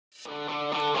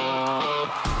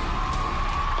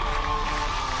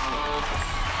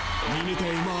Mine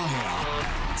damer og herrer,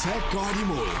 tag godt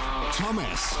imod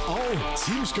Thomas og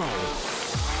Tim Schou.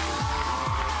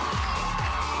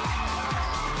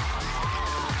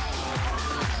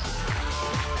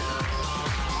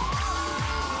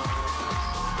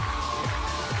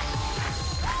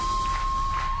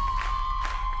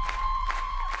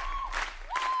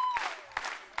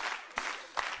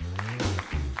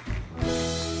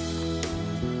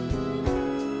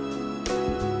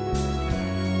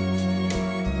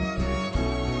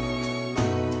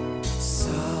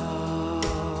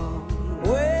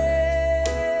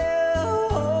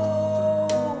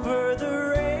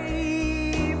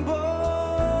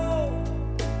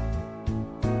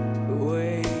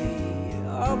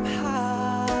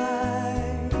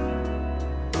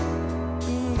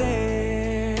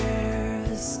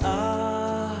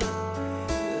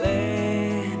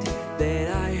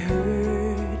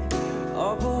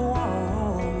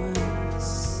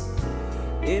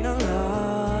 In a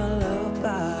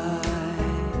lullaby,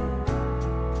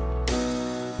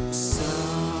 somewhere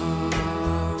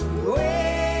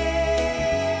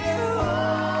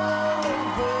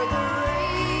over the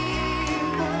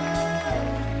rainbow,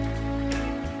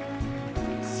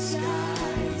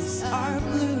 skies are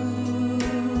blue,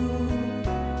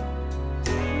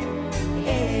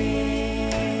 and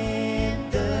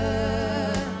the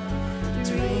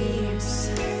dreams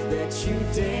that you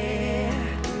dare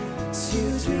to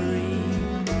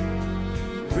dream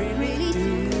really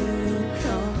do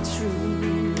come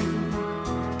true.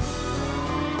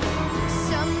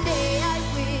 Someday I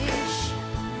wish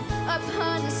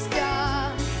upon a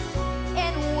star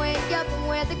and wake up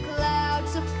where the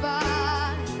clouds are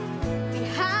far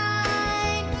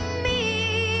behind me,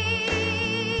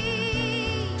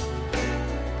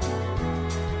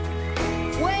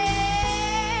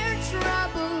 where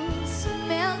troubles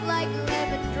melt like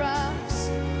lemon drops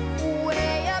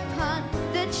way upon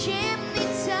the chimney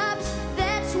tops.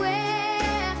 That's where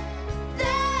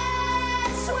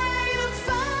you'll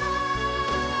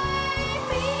find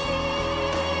me.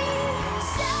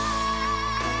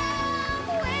 Somewhere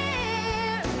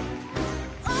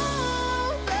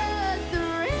over the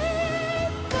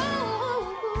rainbow,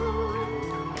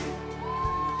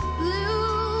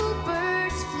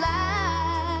 bluebirds fly.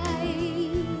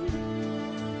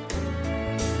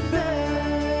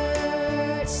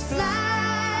 Birds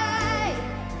fly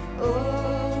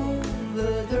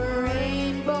over the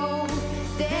rainbow.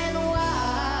 Then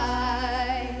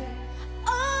why,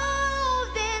 oh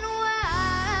then why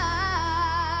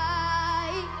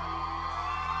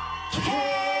can't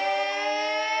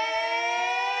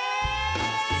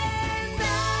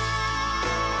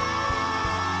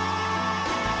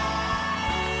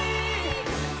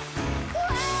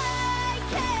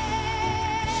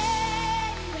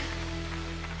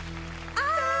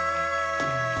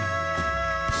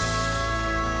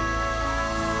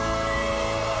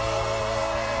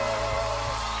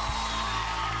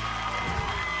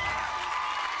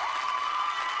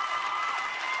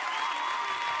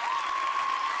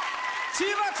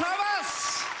Tim og Thomas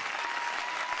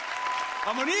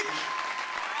og Monique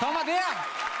kommer der.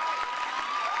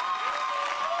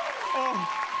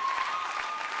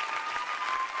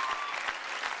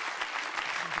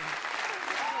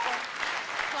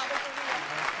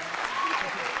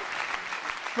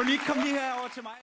 Monique, kom lige herover til mig.